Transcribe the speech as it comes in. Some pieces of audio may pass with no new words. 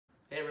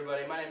Hey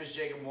everybody, my name is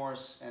Jacob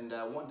Morris, and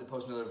I wanted to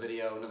post another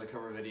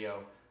cover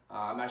video.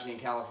 I'm actually in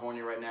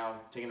California right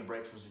now, taking a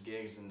break from some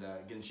gigs and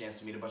getting a chance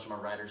to meet a bunch of my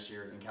writers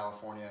here in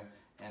California.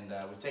 And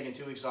we've taken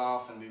 2 weeks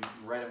off and we've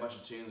written a bunch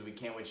of tunes. We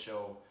can't wait to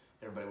show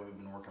everybody what we've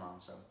been working on.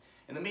 So,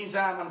 in the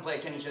meantime, I'm going to play a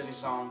Kenny Chesney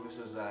song. This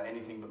is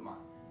Anything But Mine.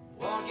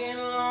 Walking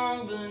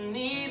along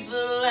beneath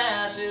the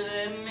lights of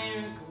that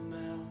miracle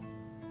mountain,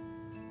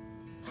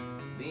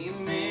 me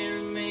and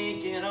Mary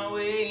making our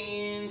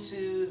way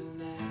into the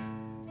night.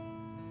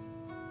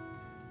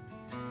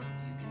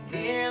 You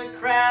can hear the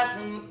cries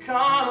from the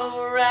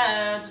carnival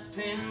rides,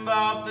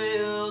 pinball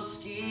bills,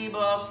 skee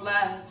ball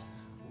slides,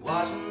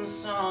 watching the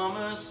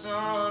summer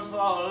sun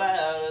fall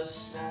out of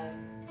sight.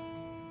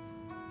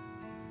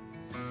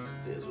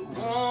 There's a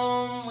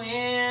warm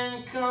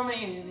wind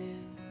coming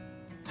in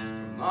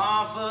from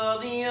off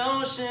of the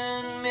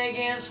ocean,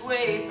 making its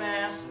way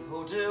past the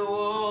hotel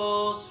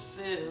walls to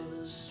fill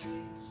the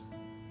streets.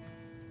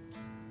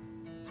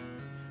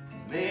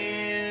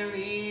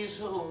 Mary's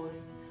holding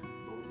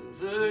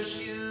both of her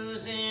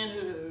shoes in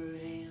her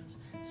hands,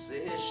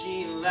 says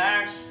she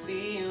likes to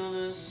feel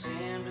the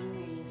sand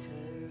beneath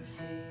her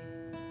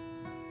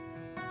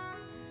feet.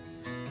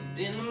 And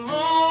in the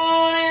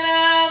morning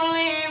I'm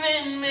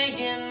leaving,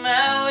 making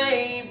my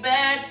way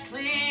back to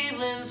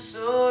Cleveland,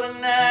 so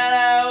tonight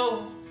I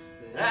hope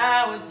that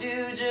I would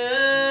do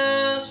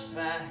just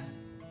fine.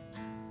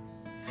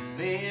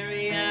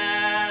 Mary,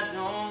 I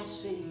don't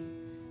see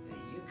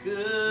that you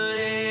could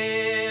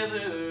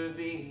ever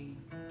be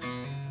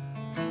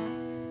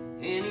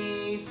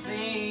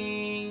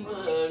anything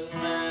but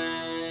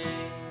mine.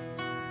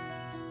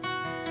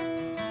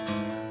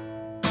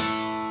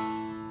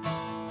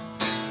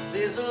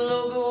 There's a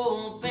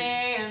local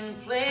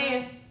band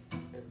playing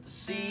at the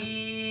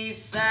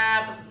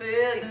Seaside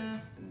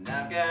Pavilion, and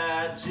I've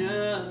got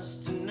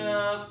just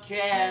enough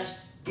cash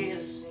to get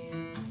us in.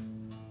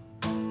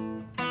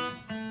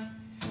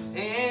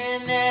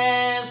 And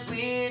as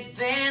we're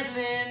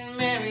dancing,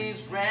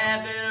 Mary's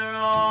wrapping her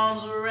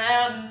arms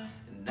around me,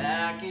 and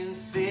I can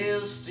feel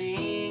the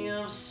sting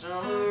of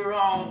summer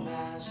on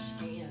my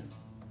skin.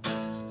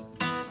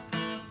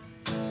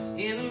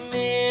 In the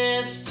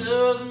midst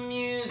of the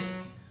music,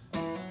 I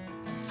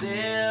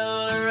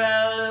tell her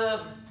I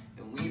love her,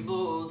 and we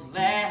both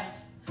laugh,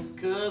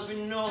 'cause we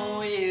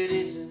know it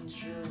isn't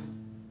true.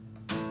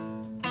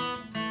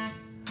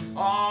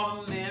 Oh,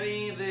 but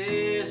Mary,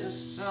 there's a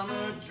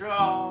summer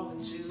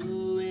drawing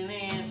to an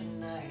end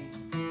tonight,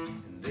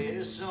 and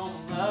there's so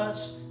much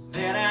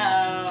that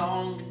I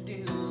long to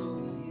do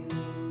with you.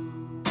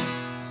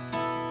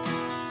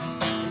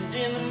 And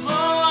in the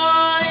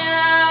morning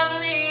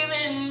I'm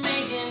leaving,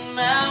 making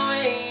my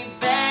way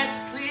back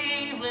to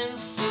Cleveland,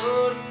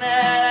 so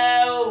tonight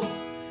I hope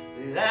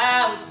that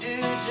I would do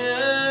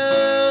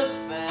just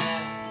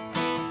fine.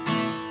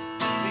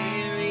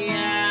 Mary,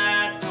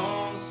 I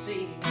don't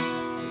see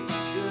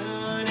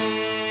could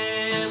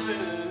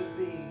ever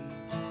be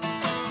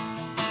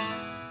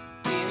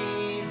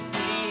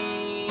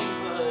anything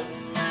but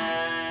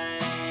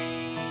mine.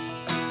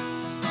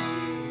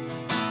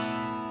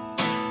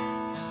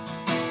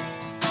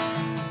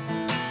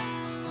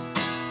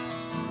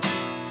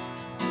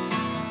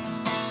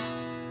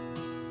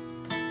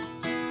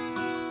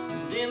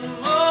 And in the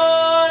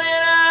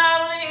morning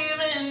I'm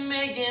leaving,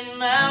 making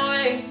my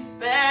way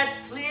back to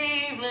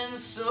Cleveland,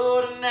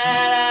 so tonight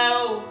I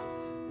hope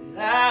that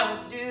I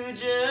would do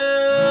just